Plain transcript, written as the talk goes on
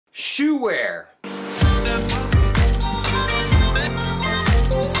shoe wear.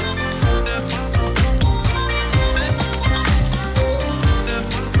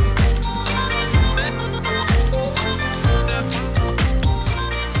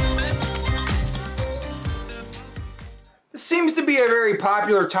 This seems to be a very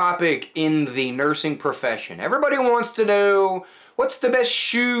popular topic in the nursing profession. Everybody wants to know, what's the best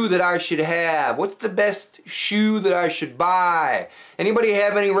shoe that I should have? What's the best shoe that I should buy? Anybody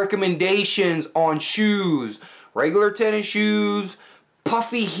have any recommendations on shoes? Regular tennis shoes?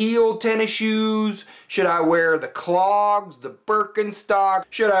 Puffy heel tennis shoes? Should I wear the clogs, the Birkenstock?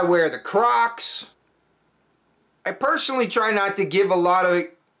 Should I wear the Crocs? I personally try not to give a lot of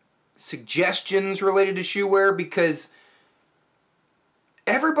suggestions related to shoe wear because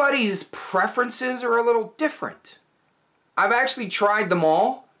everybody's preferences are a little different. I've actually tried them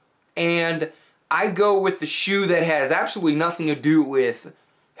all, and I go with the shoe that has absolutely nothing to do with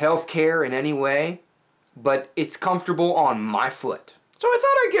healthcare in any way, but it's comfortable on my foot. So I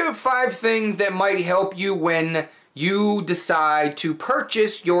thought I'd give 5 things that might help you when you decide to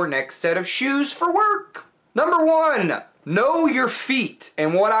purchase your next set of shoes for work. Number 1, know your feet.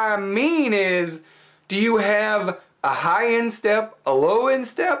 And what I mean is, do you have a high instep, a low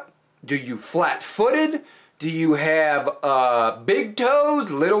instep? Do you flat-footed? Do you have big toes,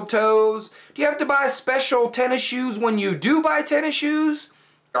 little toes? Do you have to buy special tennis shoes when you do buy tennis shoes?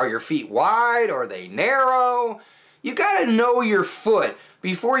 Are your feet wide? Are they narrow? You gotta know your foot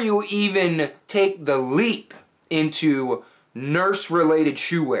before you even take the leap into nurse-related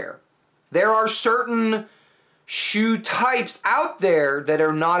shoe wear. There are certain shoe types out there that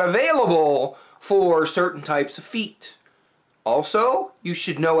are not available for certain types of feet. Also, you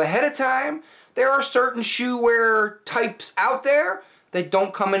should know ahead of time, there are certain shoe wear types out there that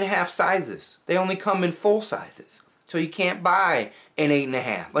don't come in half sizes. They only come in full sizes. So you can't buy an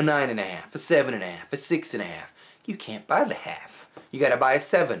 8.5, a 9.5, a 7.5, a 6.5. You can't buy the half. You gotta buy a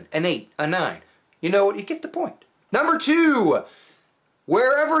 7, an 8, a 9. You know what? You get the point. Number 2,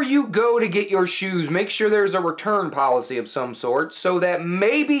 wherever you go to get your shoes, make sure there's a return policy of some sort so that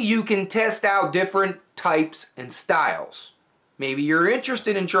maybe you can test out different types and styles. Maybe you're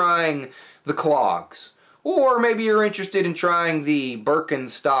interested in trying the clogs, or maybe you're interested in trying the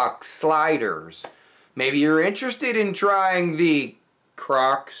Birkenstock sliders. Maybe you're interested in trying the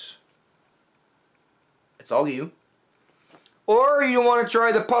Crocs. It's all you. Or you want to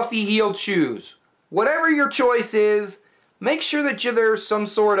try the puffy heeled shoes. Whatever your choice is, make sure that there's some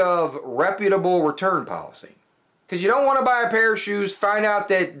sort of reputable return policy. Because you don't want to buy a pair of shoes, find out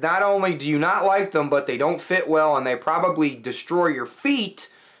that not only do you not like them, but they don't fit well and they probably destroy your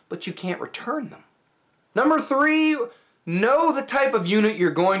feet, but you can't return them. Number 3, know the type of unit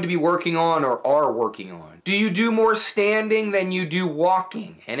you're going to be working on or are working on. Do you do more standing than you do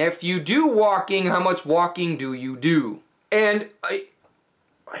walking? And if you do walking, how much walking do you do? And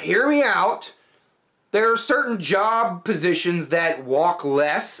hear me out. There are certain job positions that walk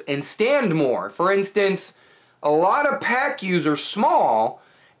less and stand more. For instance, a lot of PACUs are small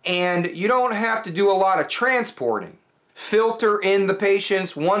and you don't have to do a lot of transporting. Filter in the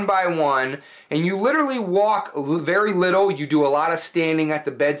patients one by one and you literally walk very little. You do a lot of standing at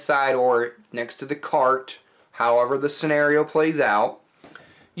the bedside or next to the cart, however the scenario plays out.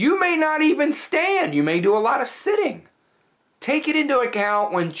 You may not even stand. You may do a lot of sitting. Take it into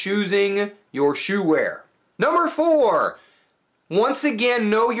account when choosing your shoe wear. Number 4, once again,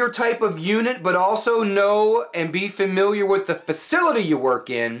 know your type of unit, but also know and be familiar with the facility you work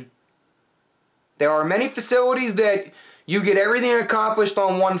in. There are many facilities that you get everything accomplished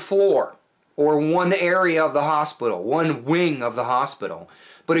on one floor or one area of the hospital, one wing of the hospital.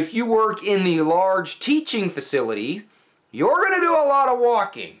 But if you work in the large teaching facility, you're going to do a lot of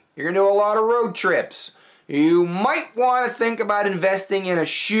walking. You're going to do a lot of road trips. You might want to think about investing in a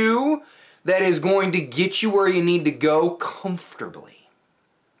shoe that is going to get you where you need to go comfortably.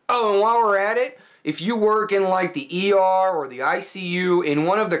 Oh, and while we're at it, if you work in like the ER or the ICU in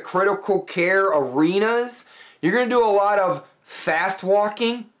one of the critical care arenas, you're going to do a lot of fast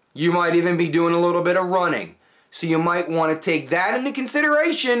walking. You might even be doing a little bit of running. So you might want to take that into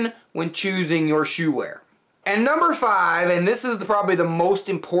consideration when choosing your shoe wear. And number 5, and this is probably the most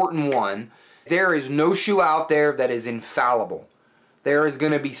important one, there is no shoe out there that is infallible. There is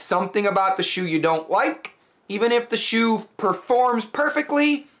going to be something about the shoe you don't like. Even if the shoe performs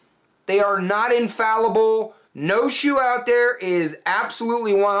perfectly, they are not infallible. No shoe out there is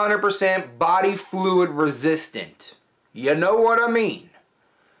absolutely 100% body fluid resistant. You know what I mean.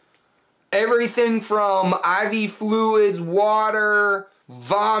 Everything from IV fluids, water,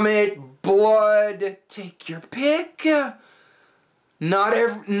 vomit, blood, take your pick.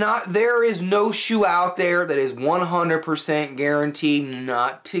 There is no shoe out there that is 100% guaranteed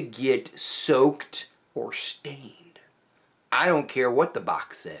not to get soaked or stained. I don't care what the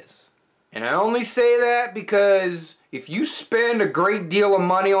box says. And I only say that because if you spend a great deal of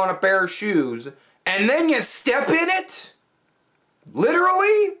money on a pair of shoes and then you step in it,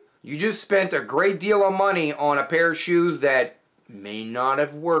 literally, you just spent a great deal of money on a pair of shoes that may not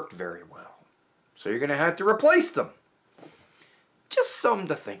have worked very well. So you're going to have to replace them. Just something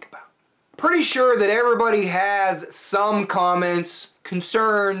to think about. Pretty sure that everybody has some comments,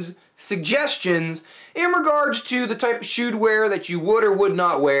 concerns, suggestions in regards to the type of shoe to wear that you would or would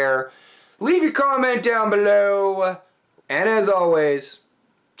not wear. Leave your comment down below. And as always,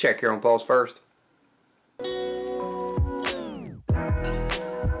 check your own pulse first.